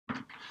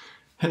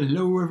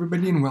Hello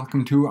everybody and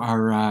welcome to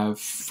our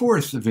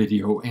fourth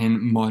video in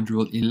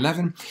Module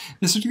 11.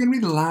 This is going to be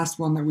the last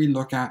one that we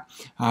look at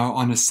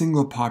on a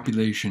single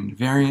population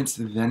variance.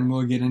 Then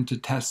we'll get into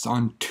tests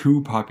on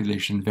two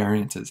population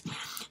variances.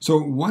 So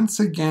once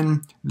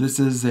again, this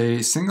is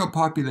a single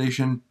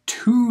population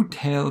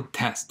two-tailed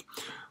test.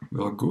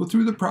 We'll go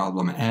through the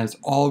problem as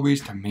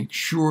always to make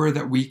sure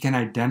that we can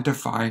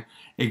identify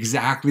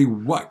exactly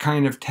what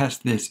kind of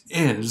test this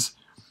is,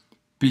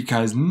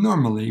 because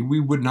normally we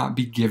would not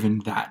be given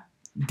that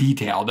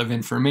detailed of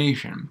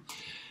information.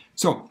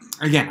 So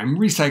again, I'm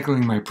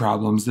recycling my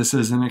problems. This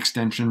is an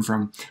extension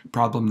from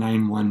problem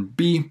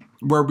 9.1b,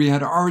 where we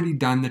had already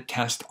done the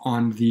test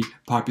on the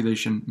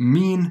population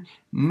mean.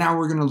 Now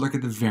we're going to look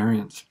at the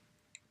variance.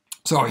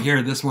 So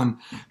here, this one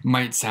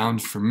might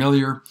sound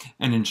familiar.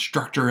 An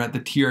instructor at the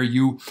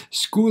TRU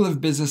School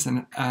of Business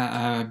and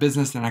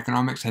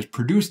Economics has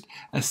produced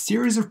a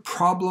series of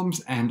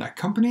problems and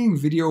accompanying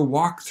video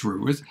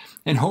walkthroughs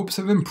in hopes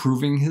of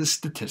improving his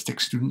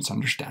statistics students'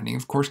 understanding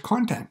of course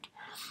content.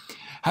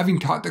 Having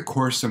taught the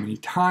course so many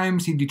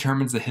times, he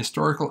determines the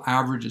historical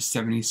average is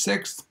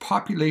 76. The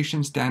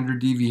population standard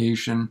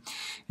deviation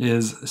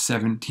is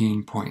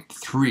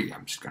 17.3.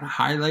 I'm just going to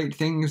highlight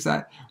things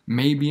that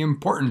may be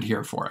important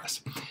here for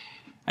us.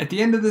 At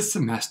the end of this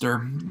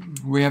semester,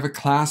 we have a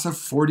class of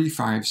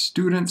 45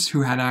 students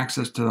who had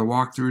access to the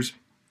walkthroughs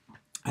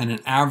and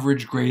an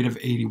average grade of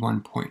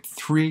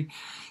 81.3,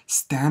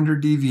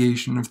 standard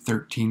deviation of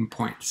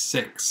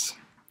 13.6.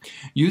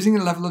 Using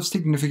a level of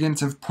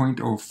significance of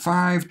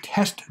 0.05,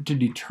 test to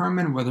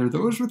determine whether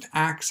those with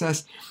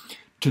access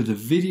to the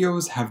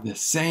videos have the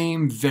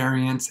same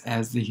variance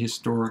as the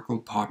historical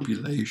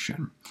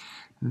population.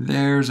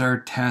 There's our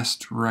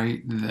test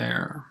right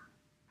there.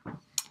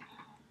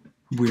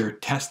 We're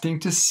testing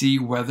to see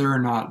whether or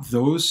not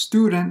those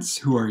students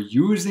who are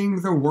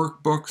using the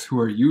workbooks, who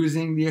are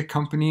using the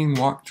accompanying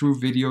walkthrough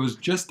videos,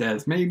 just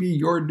as maybe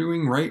you're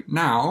doing right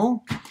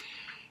now,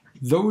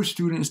 those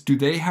students, do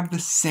they have the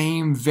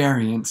same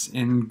variance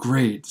in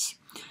grades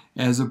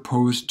as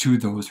opposed to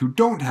those who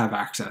don't have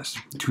access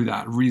to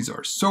that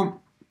resource? So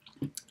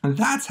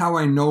that's how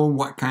I know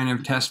what kind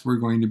of test we're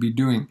going to be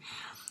doing.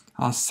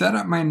 I'll set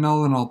up my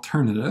null and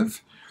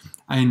alternative.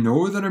 I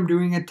know that I'm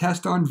doing a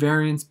test on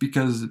variance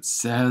because it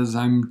says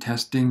I'm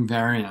testing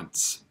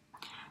variance.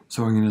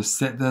 So I'm going to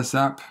set this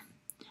up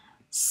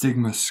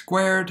sigma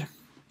squared.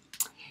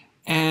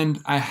 And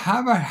I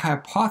have a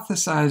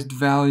hypothesized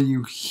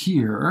value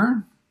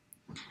here.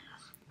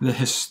 The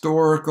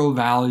historical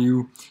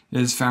value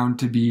is found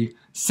to be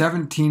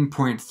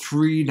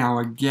 17.3. Now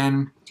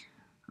again,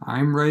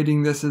 I'm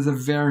writing this as a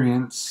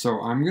variance,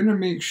 so I'm going to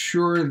make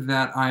sure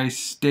that I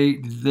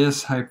state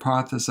this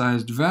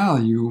hypothesized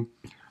value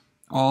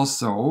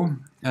also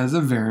as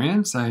a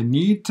variance. I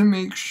need to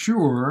make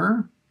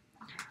sure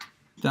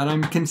that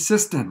I'm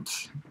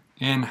consistent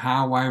in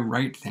how I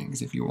write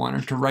things. If you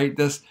wanted to write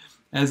this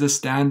as a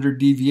standard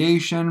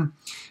deviation,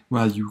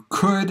 well, you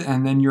could,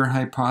 and then your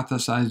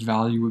hypothesized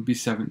value would be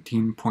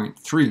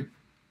 17.3.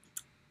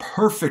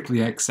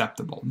 Perfectly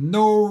acceptable.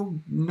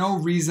 No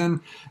reason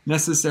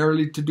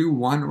necessarily to do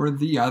one or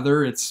the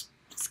other. It's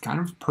kind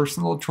of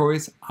personal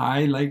choice.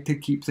 I like to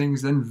keep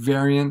things in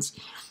variance,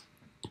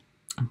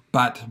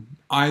 but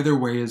either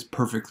way is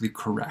perfectly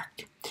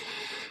correct.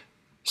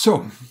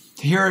 So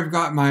here I've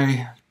got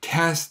my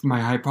test,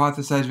 my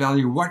hypothesized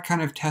value. What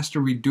kind of test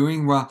are we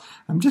doing? Well,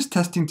 I'm just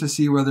testing to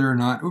see whether or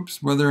not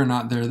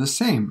they're the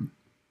same.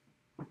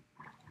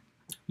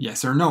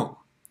 Yes or no.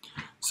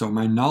 So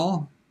my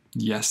null,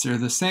 yes, they're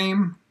the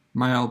same.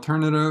 My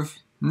alternative,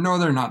 no,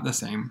 they're not the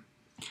same.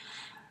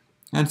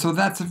 And so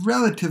that's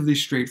relatively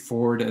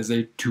straightforward as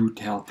a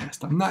two-tailed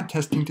test. I'm not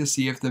testing to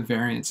see if the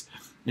variance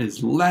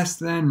is less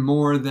than,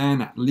 more than,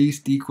 at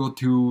least, equal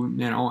to,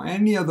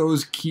 any of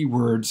those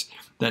keywords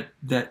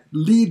that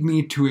lead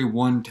me to a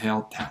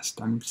one-tailed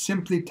test. I'm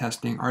simply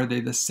testing, are they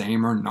the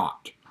same or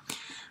not?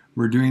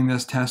 We're doing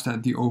this test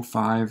at the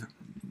 0.5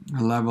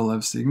 level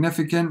of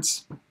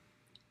significance,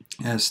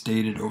 as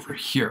stated over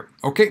here.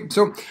 Okay,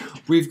 so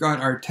we've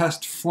got our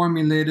test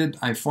formulated.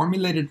 I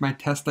formulated my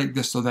test like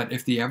this so that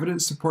if the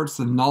evidence supports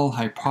the null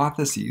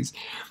hypotheses,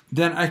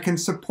 then I can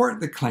support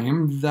the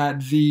claim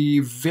that the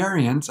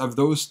variance of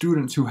those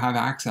students who have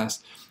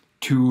access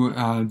to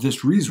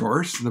this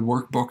resource, the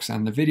workbooks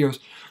and the videos,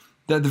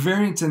 that the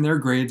variance in their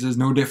grades is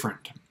no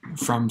different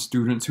from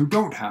students who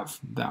don't have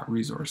that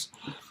resource.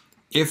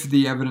 If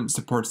the evidence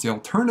supports the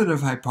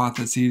alternative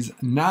hypotheses,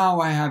 now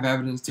I have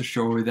evidence to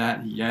show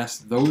that yes,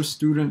 those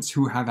students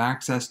who have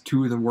access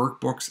to the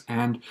workbooks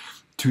and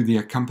to the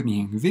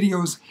accompanying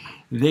videos,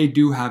 they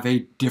do have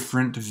a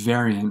different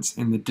variance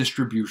in the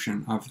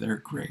distribution of their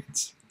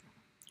grades.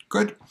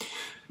 Good.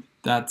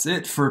 That's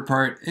it for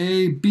part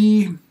A.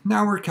 B.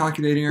 Now we're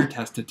calculating our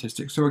test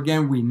statistics. So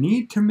again, we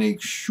need to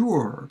make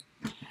sure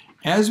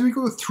as we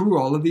go through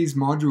all of these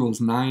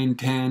modules, 9,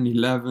 10,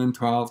 11,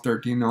 12,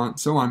 13, and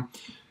so on,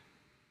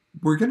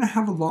 we're going to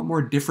have a lot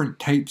more different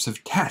types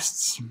of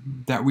tests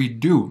that we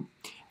do.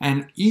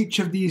 And each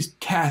of these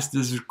tests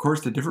is, of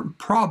course, a different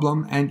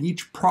problem, and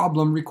each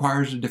problem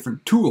requires a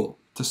different tool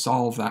to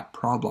solve that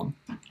problem.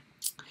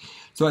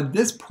 So at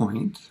this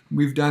point,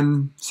 we've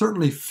done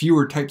certainly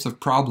fewer types of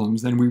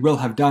problems than we will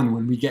have done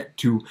when we get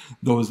to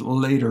those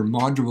later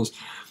modules.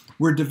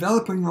 We're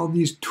developing all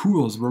these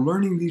tools. We're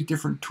learning these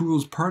different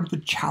tools. Part of the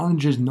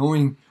challenge is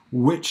knowing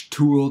which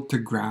tool to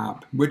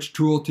grab, which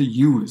tool to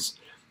use.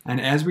 And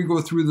as we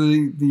go through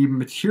the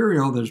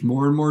material, there's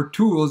more and more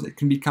tools. It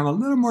can become a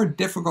little more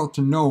difficult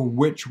to know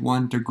which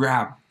one to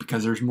grab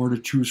because there's more to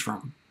choose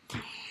from.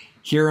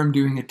 Here I'm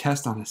doing a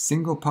test on a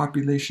single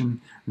population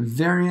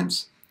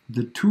variance.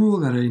 The tool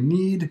that I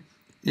need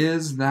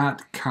is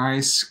that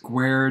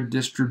chi-square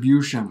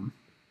distribution.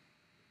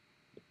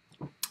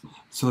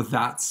 So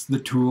that's the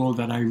tool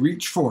that I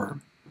reach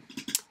for.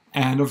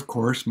 And of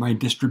course, my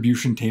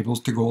distribution tables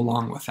to go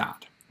along with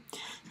that.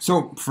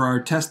 So for our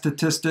test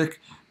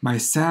statistic, my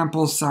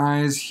sample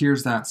size,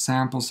 here's that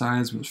sample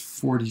size, was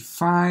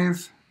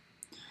 45.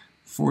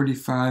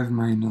 45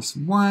 minus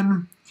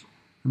 1.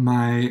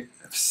 My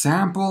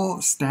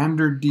sample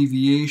standard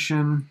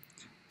deviation,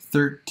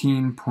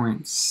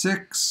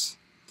 13.6,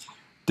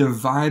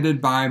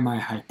 divided by my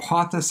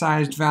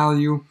hypothesized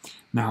value.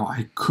 Now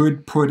I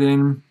could put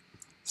in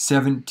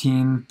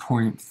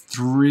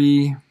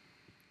 17.3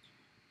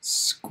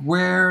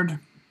 squared,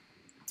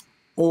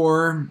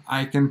 or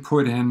I can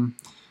put in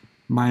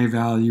my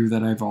value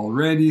that I've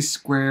already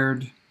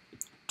squared,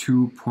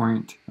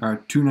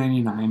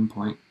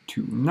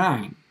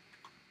 299.29.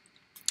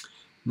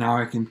 Now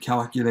I can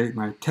calculate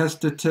my test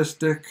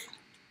statistic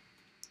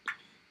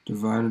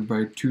divided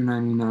by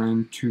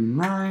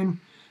 299.29.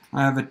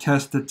 I have a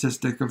test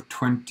statistic of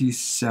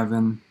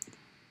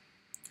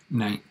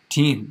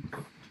 2719.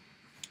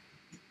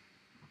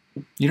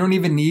 You don't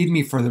even need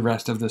me for the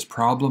rest of this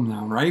problem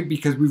now, right?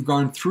 Because we've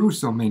gone through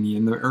so many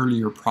in the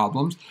earlier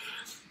problems.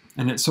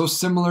 And it's so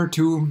similar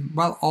to,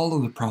 well, all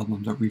of the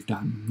problems that we've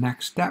done.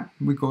 Next step,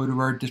 we go to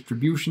our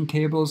distribution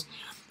tables.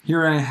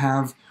 Here I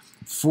have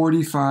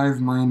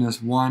 45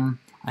 minus 1.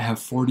 I have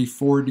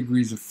 44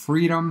 degrees of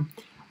freedom.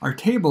 Our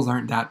tables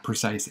aren't that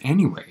precise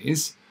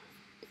anyways.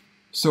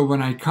 So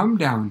when I come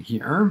down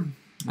here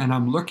and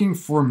I'm looking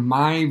for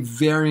my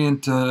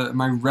variant,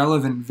 my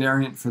relevant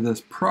variant for this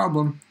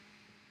problem,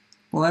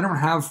 well, I don't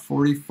have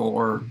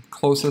 44.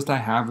 Closest I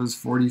have is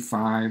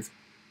 45.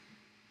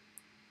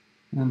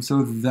 And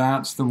so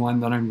that's the one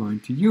that I'm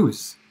going to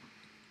use.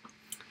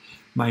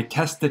 My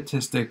test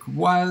statistic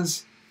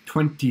was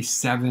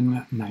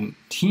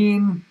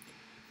 2719.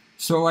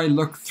 So I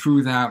look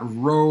through that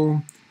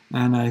row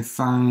and I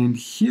find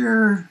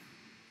here,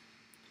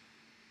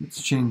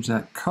 let's change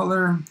that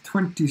color,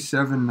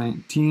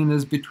 2719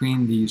 is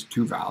between these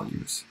two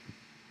values.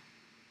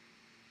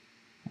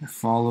 I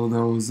follow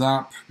those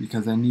up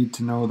because I need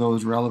to know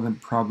those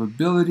relevant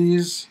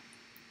probabilities.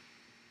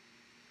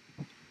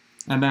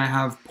 And I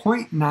have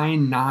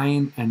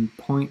 0.99 and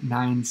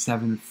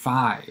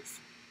 0.975.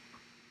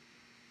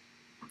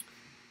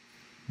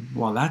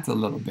 Well, that's a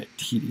little bit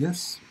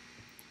tedious.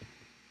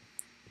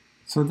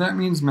 So that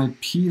means my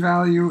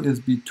p-value is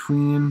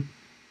between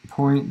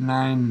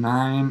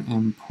 0.99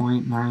 and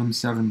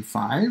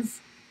 0.975.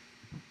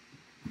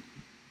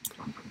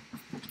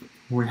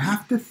 We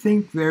have to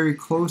think very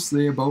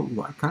closely about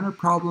what kind of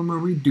problem are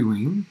we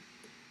doing,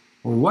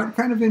 or what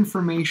kind of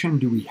information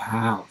do we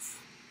have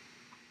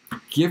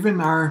given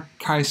our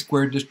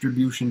chi-square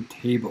distribution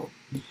table.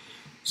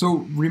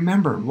 So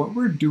remember what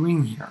we're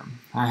doing here.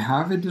 I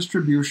have a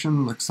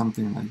distribution looks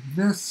something like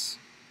this.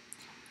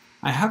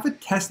 I have a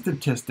test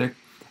statistic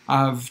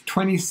of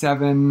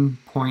 27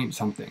 point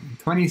something,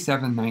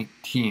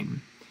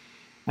 2719.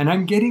 And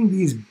I'm getting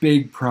these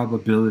big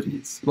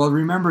probabilities. Well,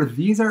 remember,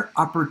 these are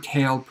upper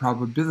tail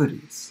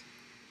probabilities,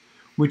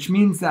 which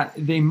means that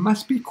they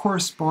must be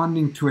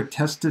corresponding to a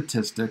test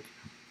statistic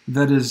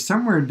that is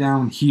somewhere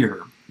down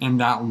here in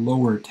that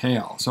lower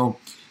tail. So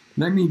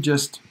let me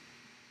just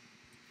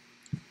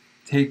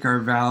take our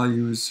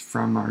values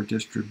from our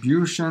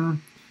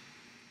distribution.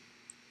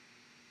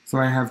 So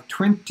I have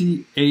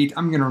 28,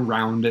 I'm going to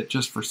round it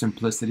just for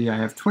simplicity. I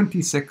have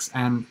 26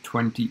 and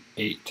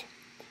 28.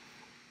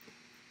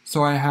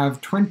 So I have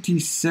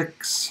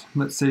 26,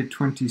 let's say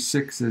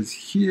 26 is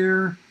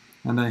here,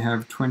 and I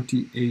have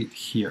 28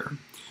 here.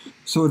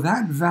 So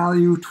that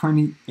value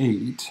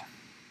 28,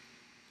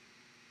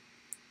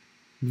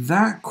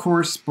 that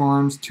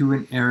corresponds to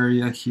an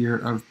area here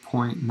of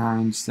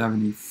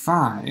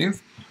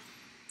 0.975,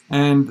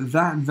 and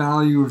that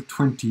value of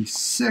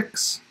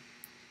 26,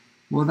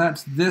 well,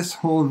 that's this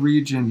whole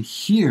region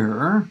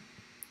here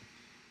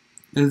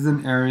is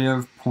an area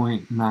of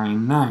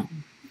 0.99.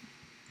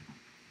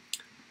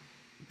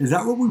 Is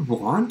that what we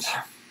want?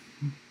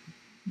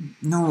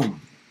 No,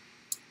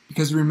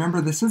 because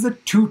remember, this is a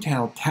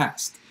two-tailed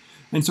test.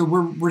 And so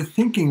we're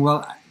thinking,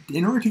 well,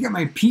 in order to get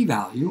my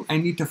p-value, I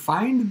need to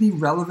find the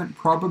relevant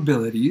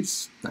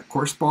probabilities that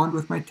correspond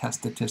with my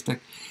test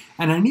statistic,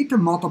 and I need to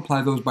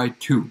multiply those by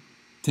 2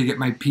 to get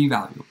my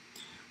p-value.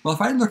 Well,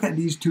 if I look at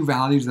these two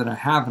values that I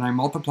have and I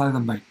multiply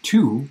them by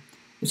 2,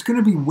 it's going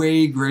to be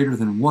way greater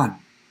than 1.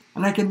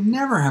 And I can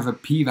never have a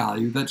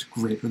p-value that's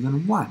greater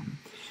than 1.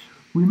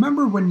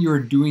 Remember when you were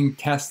doing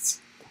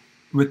tests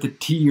with the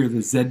t or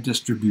the z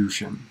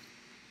distribution,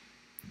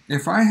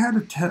 if I had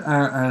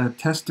a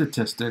test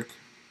statistic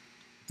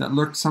that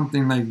looked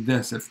something like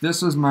this, if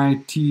this was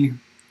my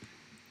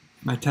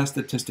test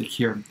statistic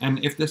here,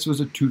 and if this was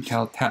a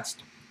two-tailed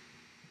test,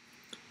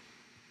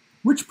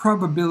 which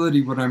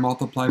probability would I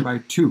multiply by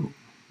 2?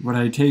 Would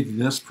I take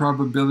this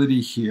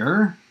probability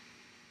here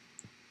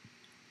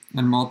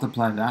and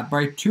multiply that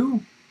by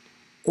 2?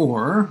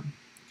 Or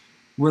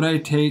would I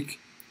take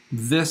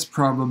this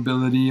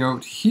probability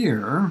out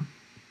here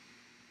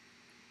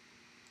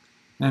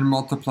and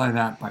multiply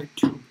that by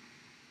 2?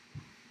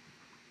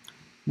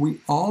 We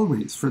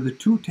always, for the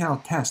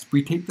two-tailed test,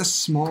 we take the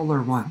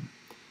smaller one.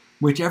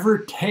 Whichever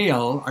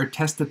tail our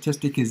test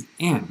statistic is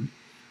in,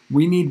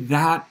 we need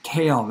that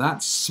tail,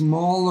 that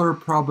smaller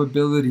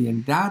probability,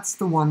 and that's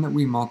the one that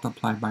we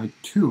multiply by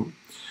 2.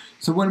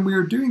 So when we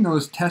were doing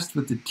those tests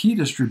with the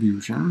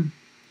t-distribution,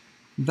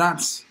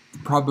 that's the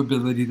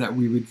probability that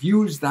we would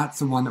use, that's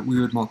the one that we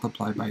would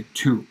multiply by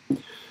 2.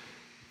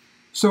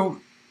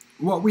 So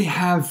what we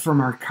have from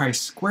our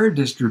chi-square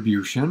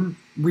distribution,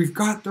 we've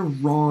got the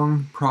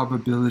wrong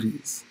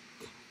probabilities.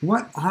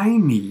 What I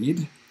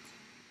need,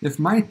 if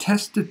my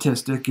test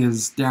statistic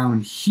is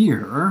down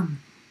here,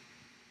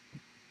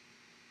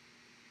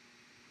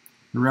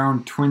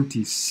 around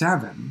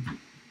 27,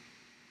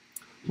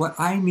 what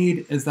I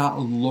need is that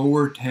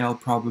lower tail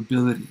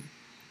probability.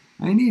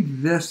 I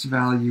need this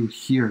value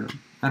here,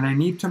 and I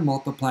need to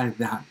multiply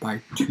that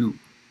by 2.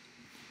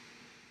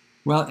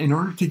 Well, in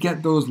order to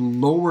get those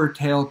lower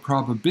tail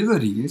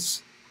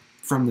probabilities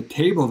from the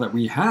table that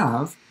we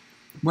have,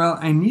 well,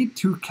 I need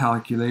to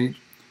calculate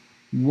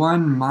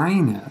 1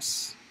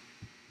 minus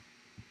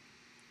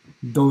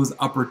those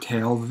upper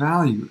tail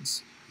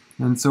values.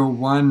 And so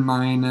 1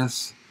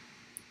 minus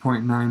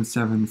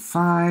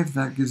 0.975,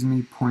 that gives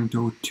me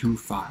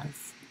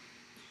 0.025.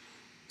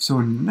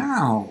 So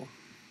now,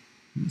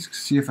 let's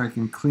see if I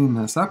can clean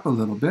this up a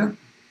little bit.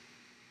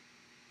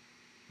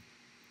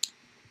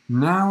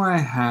 Now I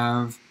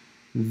have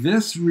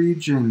this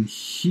region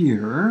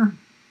here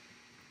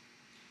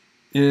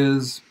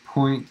is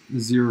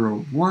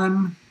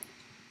 0.01,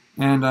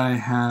 and I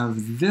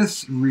have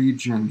this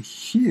region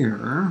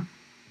here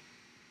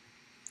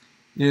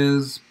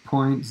is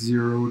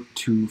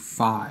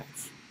 0.025.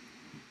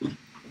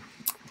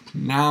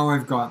 Now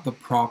I've got the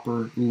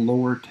proper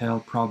lower tail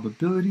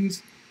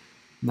probabilities.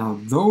 Now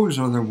those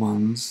are the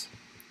ones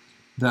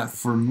that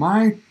for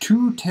my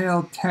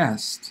two-tailed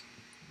test,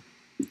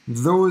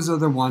 those are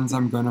the ones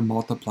I'm going to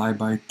multiply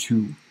by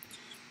 2.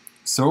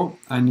 So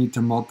I need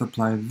to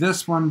multiply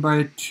this one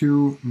by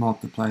 2,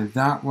 multiply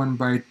that one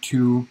by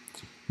 2.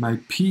 My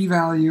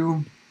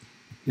p-value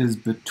is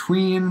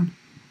between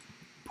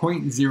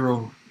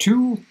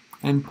 0.02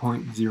 and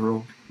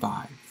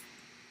 0.05.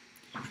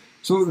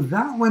 So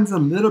that one's a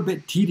little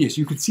bit tedious.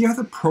 You can see how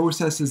the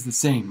process is the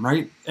same,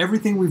 right?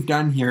 Everything we've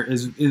done here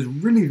is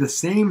really the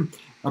same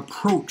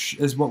approach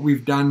as what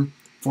we've done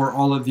for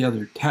all of the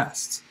other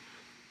tests.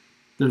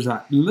 There's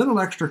a little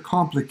extra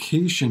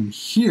complication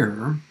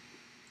here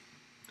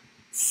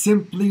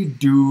simply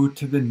due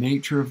to the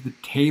nature of the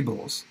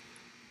tables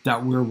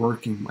that we're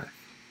working with.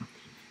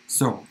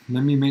 So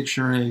let me make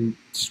sure I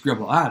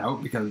scribble that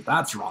out because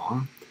that's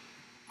wrong.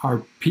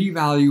 Our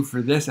p-value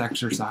for this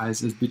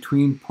exercise is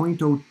between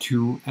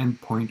 0.02 and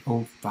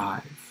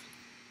 0.05.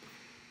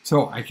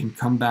 So I can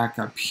come back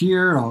up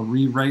here, I'll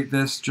rewrite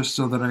this just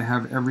so that I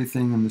have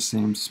everything in the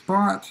same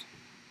spot.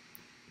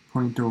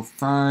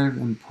 0.05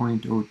 and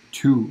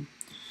 0.02.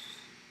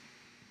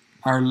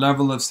 Our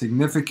level of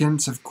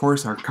significance, of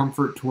course, our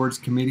comfort towards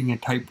committing a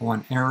type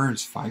 1 error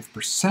is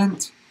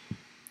 5%.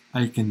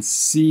 I can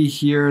see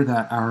here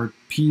that our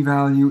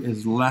p-value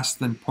is less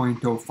than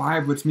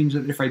 0.05, which means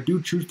that if I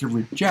do choose to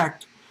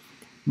reject,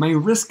 my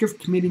risk of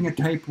committing a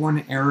type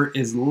 1 error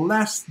is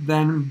less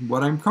than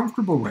what I'm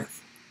comfortable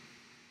with.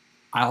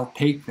 I'll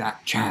take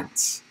that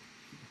chance.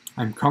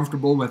 I'm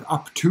comfortable with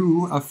up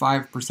to a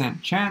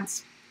 5%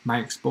 chance. My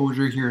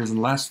exposure here is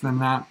less than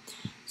that,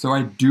 so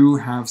I do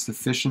have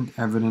sufficient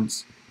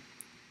evidence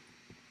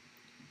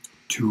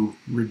to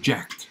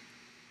reject.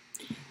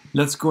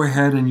 Let's go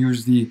ahead and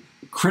use the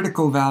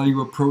critical value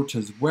approach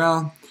as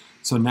well.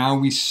 So now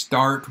we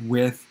start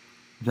with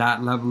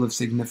that level of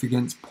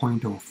significance,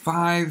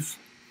 0.05.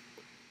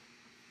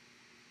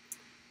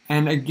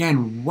 And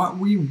again, what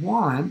we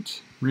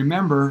want,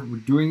 remember, we're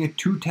doing a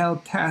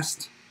two-tailed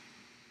test.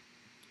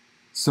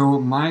 So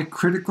my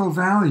critical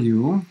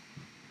value,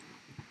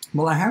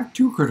 well, I have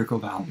two critical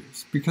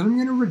values because I'm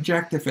going to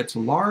reject if it's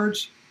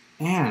large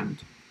and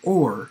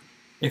or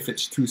if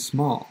it's too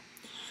small.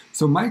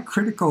 So my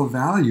critical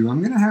value,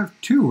 I'm going to have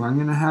two. I'm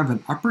going to have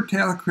an upper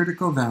tail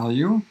critical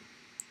value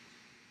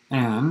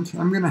and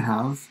I'm going to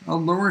have a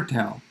lower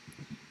tail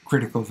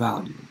critical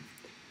value.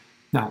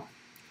 Now,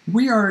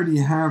 we already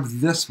have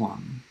this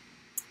one,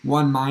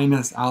 1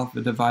 minus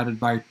alpha divided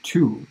by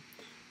 2,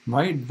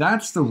 right?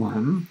 That's the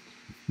one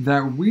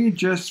that we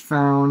just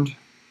found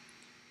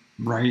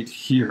right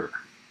here.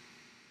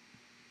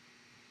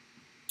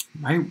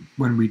 Right?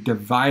 When we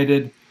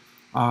divided,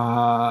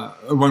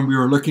 when we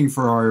were looking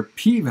for our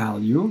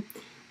p-value,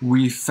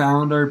 we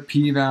found our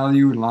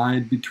p-value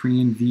lied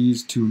between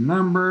these two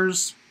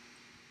numbers,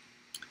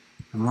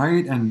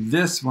 right? And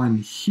this one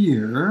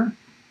here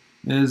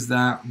is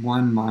that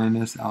 1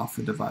 minus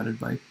alpha divided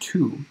by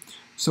 2.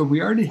 So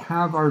we already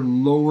have our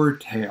lower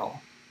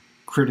tail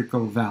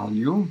critical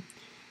value,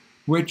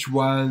 which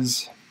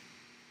was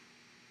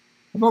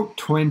about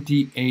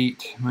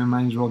 28, we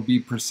might as well be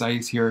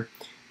precise here,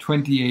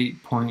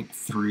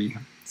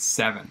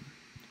 28.37.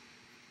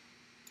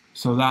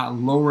 So that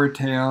lower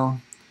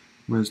tail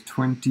was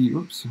 20,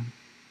 oops,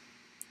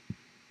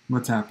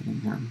 what's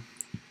happening here?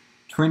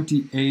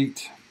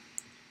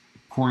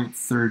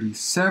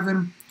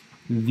 28.37.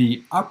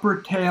 The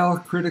upper tail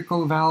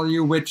critical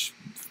value, which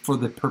for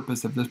the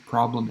purpose of this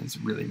problem is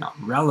really not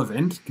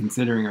relevant,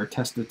 considering our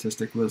test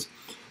statistic was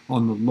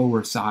on the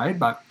lower side,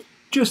 but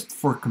just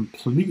for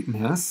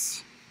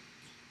completeness,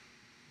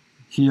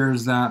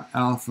 here's that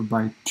alpha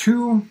by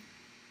 2,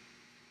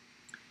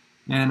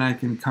 and I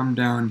can come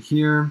down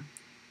here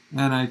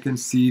and I can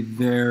see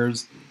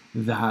there's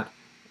that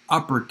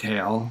upper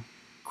tail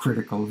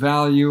critical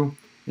value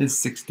is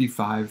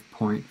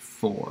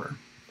 65.4.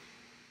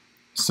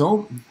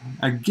 So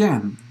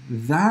again,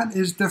 that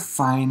is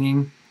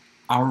defining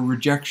our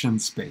rejection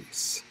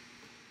space.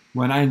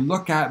 When I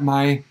look at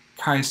my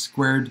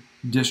chi-squared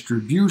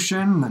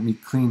distribution, let me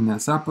clean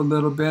this up a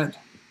little bit.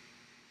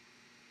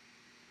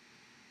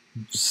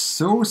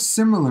 So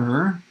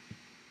similar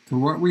to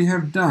what we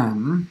have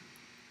done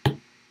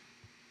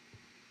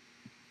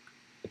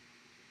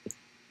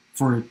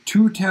for a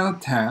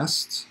two-tailed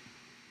test,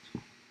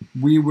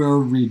 we will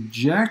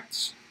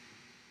reject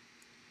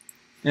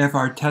if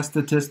our test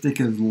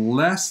statistic is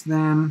less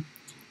than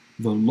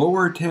the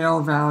lower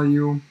tail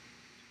value.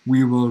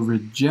 We will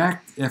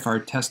reject if our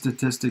test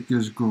statistic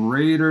is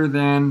greater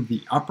than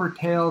the upper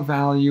tail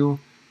value.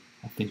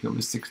 I think it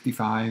was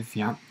 65,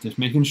 yeah, just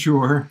making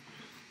sure.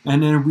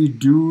 And then we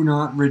do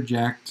not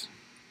reject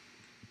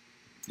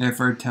if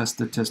our test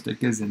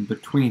statistic is in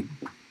between.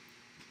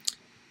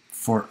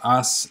 For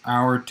us,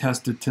 our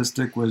test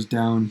statistic was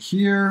down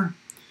here,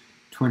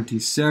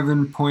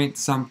 27 point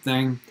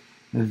something.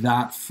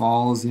 That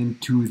falls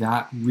into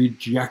that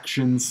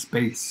rejection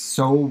space.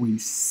 So we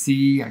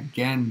see,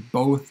 again,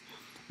 both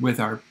with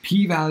our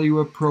p-value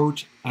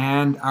approach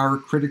and our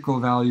critical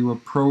value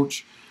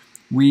approach,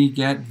 we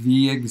get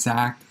the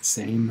exact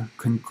same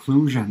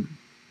conclusion.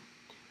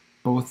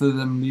 Both of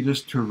them lead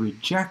us to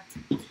reject,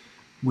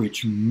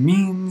 which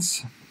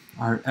means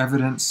our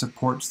evidence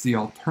supports the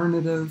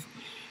alternative.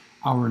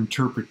 Our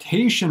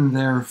interpretation,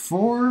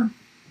 therefore,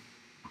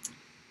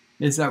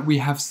 is that we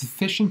have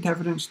sufficient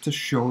evidence to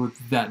show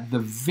that the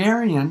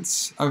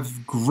variance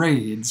of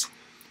grades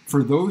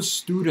for those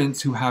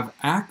students who have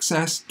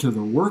access to the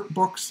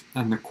workbooks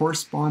and the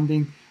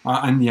corresponding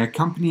and the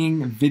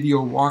accompanying video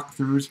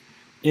walkthroughs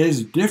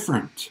is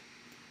different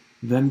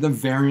than the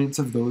variance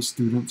of those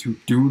students who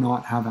do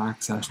not have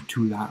access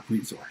to that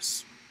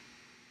resource.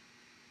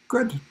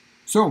 Good.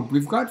 So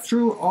we've got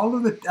through all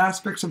of the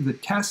aspects of the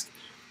test,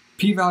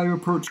 p-value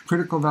approach,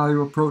 critical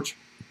value approach.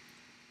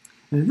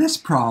 This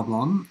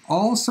problem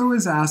also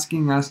is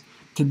asking us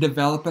to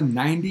develop a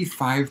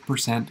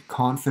 95%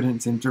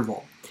 confidence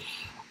interval.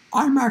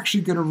 I'm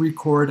actually going to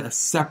record a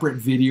separate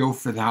video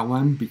for that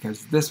one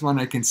because this one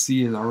I can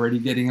see is already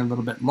getting a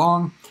little bit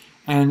long,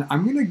 and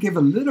I'm going to give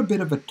a little bit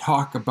of a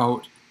talk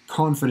about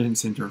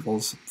confidence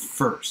intervals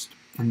first,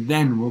 and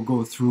then we'll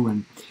go through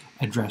and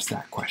address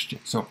that question.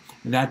 So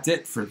that's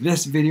it for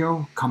this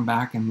video. Come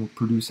back and we'll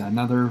produce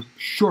another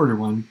shorter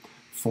one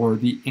for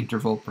the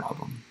interval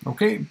problem.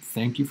 Okay,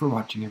 thank you for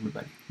watching,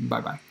 everybody.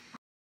 Bye-bye.